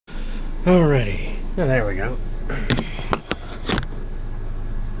Alrighty. Oh, there we go.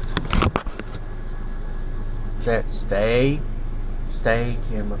 Stay. Stay,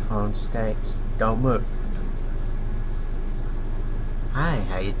 camera phone, stay. Don't move. Hi,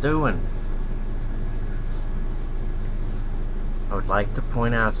 how you doing? I would like to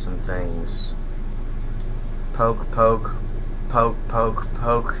point out some things. Poke, poke, poke, poke,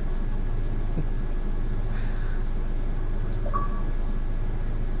 poke.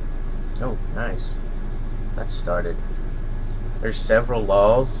 Oh, nice. That started. There's several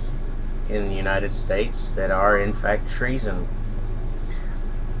laws in the United States that are in fact treason.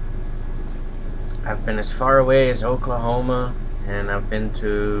 I've been as far away as Oklahoma, and I've been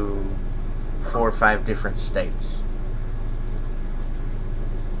to 4 or 5 different states.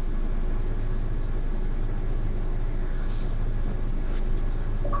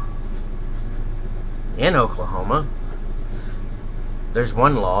 In Oklahoma, there's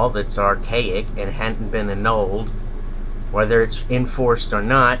one law that's archaic and hadn't been annulled. Whether it's enforced or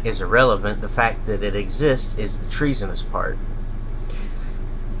not is irrelevant. The fact that it exists is the treasonous part.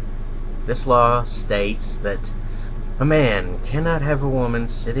 This law states that a man cannot have a woman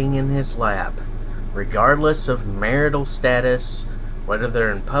sitting in his lap, regardless of marital status, whether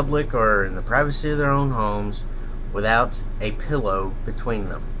they're in public or in the privacy of their own homes, without a pillow between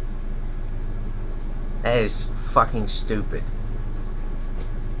them. That is fucking stupid.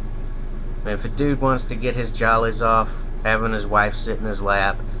 If a dude wants to get his jollies off having his wife sit in his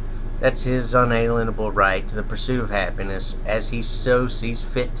lap, that's his unalienable right to the pursuit of happiness as he so sees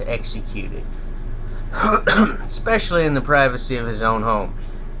fit to execute it. Especially in the privacy of his own home.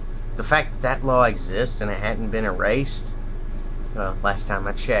 The fact that that law exists and it hadn't been erased, well, last time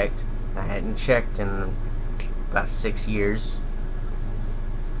I checked, I hadn't checked in about 6 years.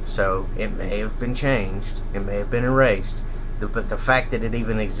 So it may have been changed, it may have been erased, but the fact that it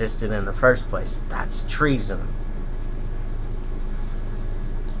even existed in the first place, that's treason.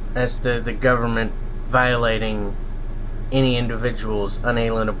 That's the government violating any individual's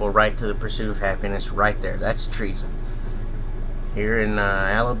unalienable right to the pursuit of happiness right there. That's treason. Here in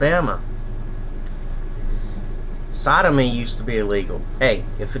Alabama, sodomy used to be illegal. Hey,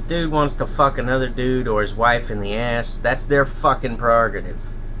 if a dude wants to fuck another dude or his wife in the ass, that's their fucking prerogative.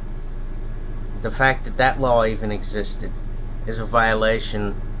 The fact that that law even existed is a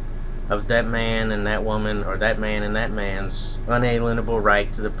violation of that man and that woman, or that man and that man's unalienable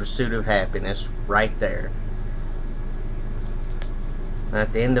right to the pursuit of happiness right there.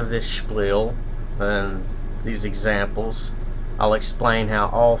 At the end of this spiel and these examples, I'll explain how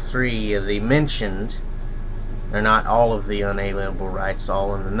all 3 of the mentioned, they're not all of the unalienable rights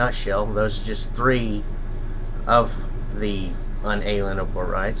all in a nutshell, those are just 3 of the unalienable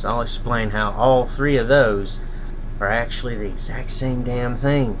rights. I'll explain how all 3 of those are actually the exact same damn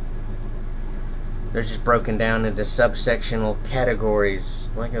thing. They're just broken down into subsectional categories,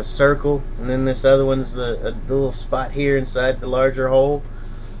 like a circle, and then this other one's the little spot here inside the larger hole.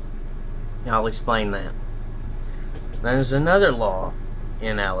 I'll explain that. There's another law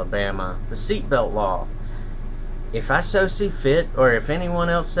in Alabama, the seatbelt law. If I so see fit, or if anyone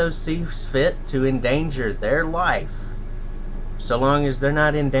else so sees fit to endanger their life, so long as they're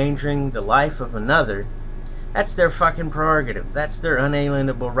not endangering the life of another, that's their fucking prerogative. That's their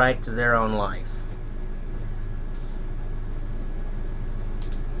unalienable right to their own life.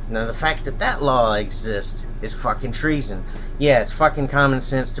 Now, the fact that that law exists is fucking treason. Yeah, it's fucking common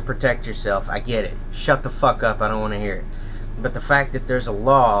sense to protect yourself. I get it. Shut the fuck up. I don't want to hear it. But the fact that there's a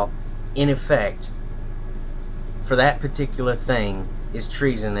law in effect for that particular thing is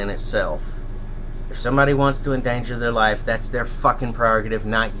treason in itself. If somebody wants to endanger their life, that's their fucking prerogative,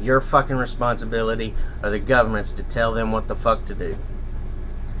 not your fucking responsibility or the government's to tell them what the fuck to do.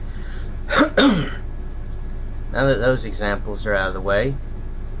 Now that those examples are out of the way,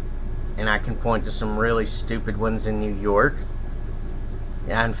 and I can point to some really stupid ones in New York.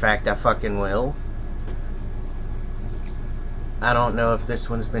 Yeah, in fact, I fucking will. I don't know if this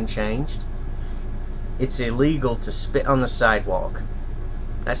one's been changed. It's illegal to spit on the sidewalk.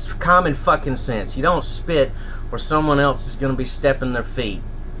 That's common fucking sense. You don't spit where someone else is going to be stepping their feet.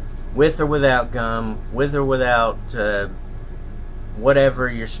 With or without gum, with or without whatever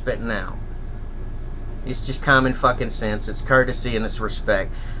you're spitting out. It's just common fucking sense. It's courtesy and it's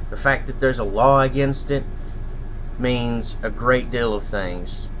respect. The fact that there's a law against it means a great deal of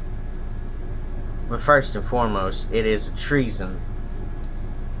things. But first and foremost, it is treason.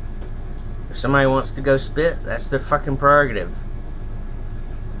 If somebody wants to go spit, that's their fucking prerogative.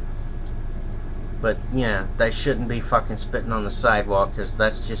 But yeah, they shouldn't be fucking spitting on the sidewalk, because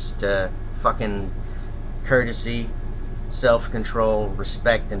that's just fucking courtesy self-control,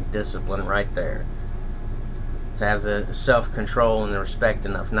 respect, and discipline right there. To have the self-control and the respect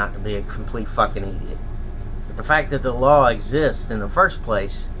enough not to be a complete fucking idiot. But the fact that the law exists in the first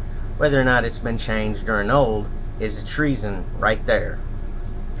place, whether or not it's been changed or annulled, is a treason right there.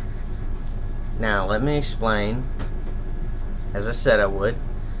 Now, let me explain, as I said I would,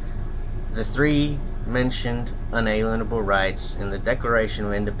 the three mentioned unalienable rights in the Declaration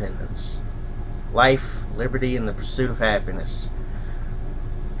of Independence: life, liberty, and the pursuit of happiness.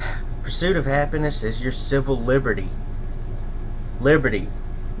 Pursuit of happiness is your civil liberty. Liberty.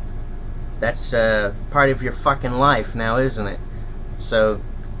 That's part of your fucking life now, isn't it? So,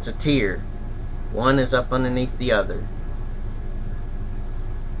 it's a tier. One is up underneath the other.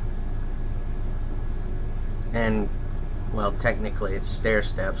 And, well, technically it's stair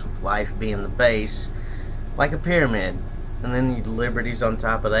steps, with life being the base, like a pyramid. And then your liberty's on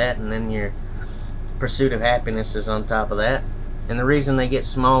top of that, and then your pursuit of happiness is on top of that. And the reason they get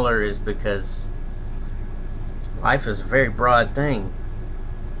smaller is because life is a very broad thing.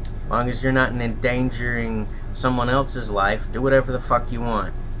 As long as you're not endangering someone else's life, do whatever the fuck you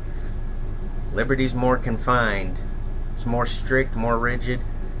want. Liberty's more confined. It's more strict, more rigid.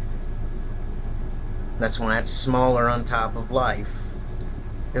 That's why it's smaller on top of life.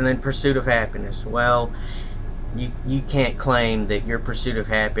 And then pursuit of happiness. Well, you can't claim that your pursuit of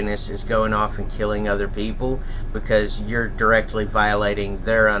happiness is going off and killing other people, because you're directly violating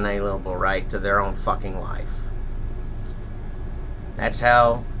their unalienable right to their own fucking life. That's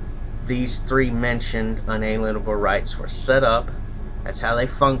how these three mentioned unalienable rights were set up. That's how they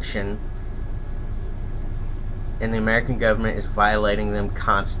function. And the American government is violating them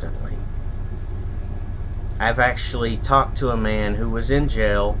constantly. I've actually talked to a man who was in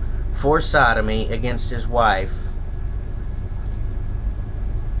jail for sodomy against his wife.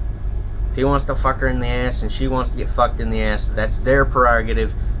 If he wants to fuck her in the ass and she wants to get fucked in the ass, that's their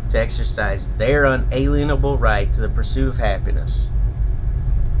prerogative to exercise their unalienable right to the pursuit of happiness.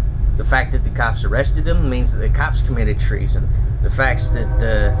 The fact that the cops arrested him means that the cops committed treason. The fact that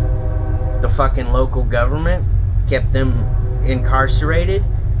the fucking local government kept them incarcerated,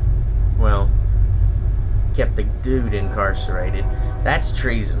 well, kept the dude incarcerated, that's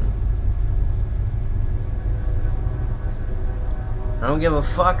treason. I don't give a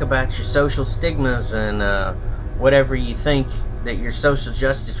fuck about your social stigmas and whatever you think that your social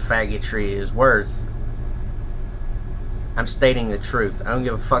justice faggotry is worth. I'm stating the truth. I don't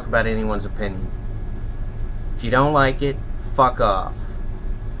give a fuck about anyone's opinion. If you don't like it, fuck off.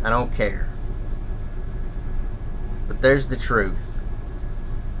 I don't care. But there's the truth.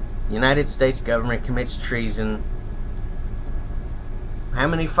 The United States government commits treason. How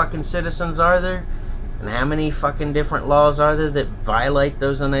many fucking citizens are there? And how many fucking different laws are there that violate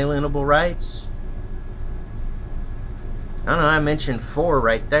those unalienable rights? I don't know, I mentioned 4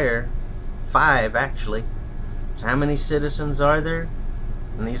 right there. 5, actually. So how many citizens are there?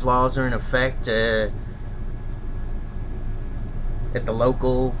 And these laws are in effect at the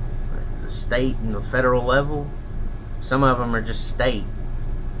local, the state, and the federal level. Some of them are just state.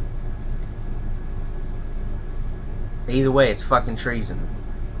 Either way, it's fucking treason.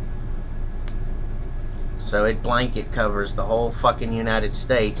 So it blanket covers the whole fucking United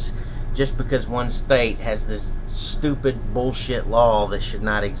States just because one state has this stupid bullshit law that should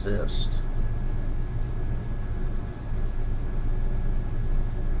not exist.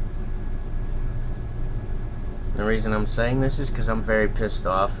 The reason I'm saying this is because I'm very pissed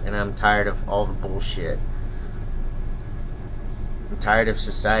off and I'm tired of all the bullshit. I'm tired of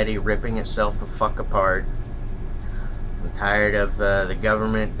society ripping itself the fuck apart. I'm tired of the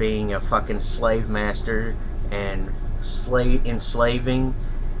government being a fucking slave master and enslaving,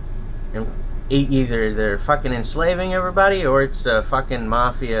 and either they're fucking enslaving everybody or it's a fucking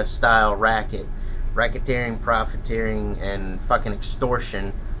mafia style racketeering, profiteering, and fucking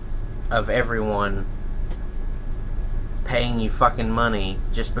extortion of everyone, paying you fucking money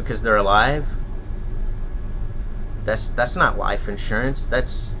just because they're alive. That's not life insurance.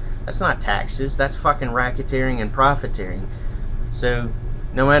 That's not taxes. That's fucking racketeering and profiteering. So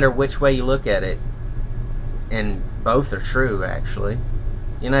no matter which way you look at it, and both are true actually,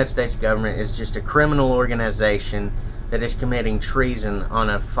 the United States government is just a criminal organization that is committing treason on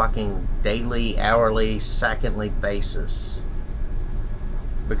a fucking daily, hourly, secondly basis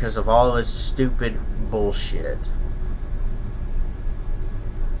because of all this stupid bullshit.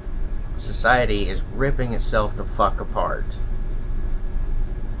 Society is ripping itself the fuck apart.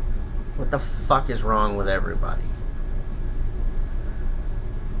 What the fuck is wrong with everybody?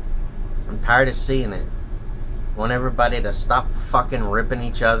 I'm tired of seeing it. I want everybody to stop fucking ripping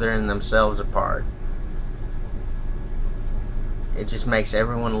each other and themselves apart. it just makes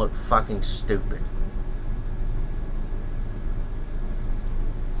everyone look fucking stupid.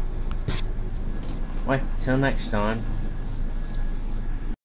 Well, till next time.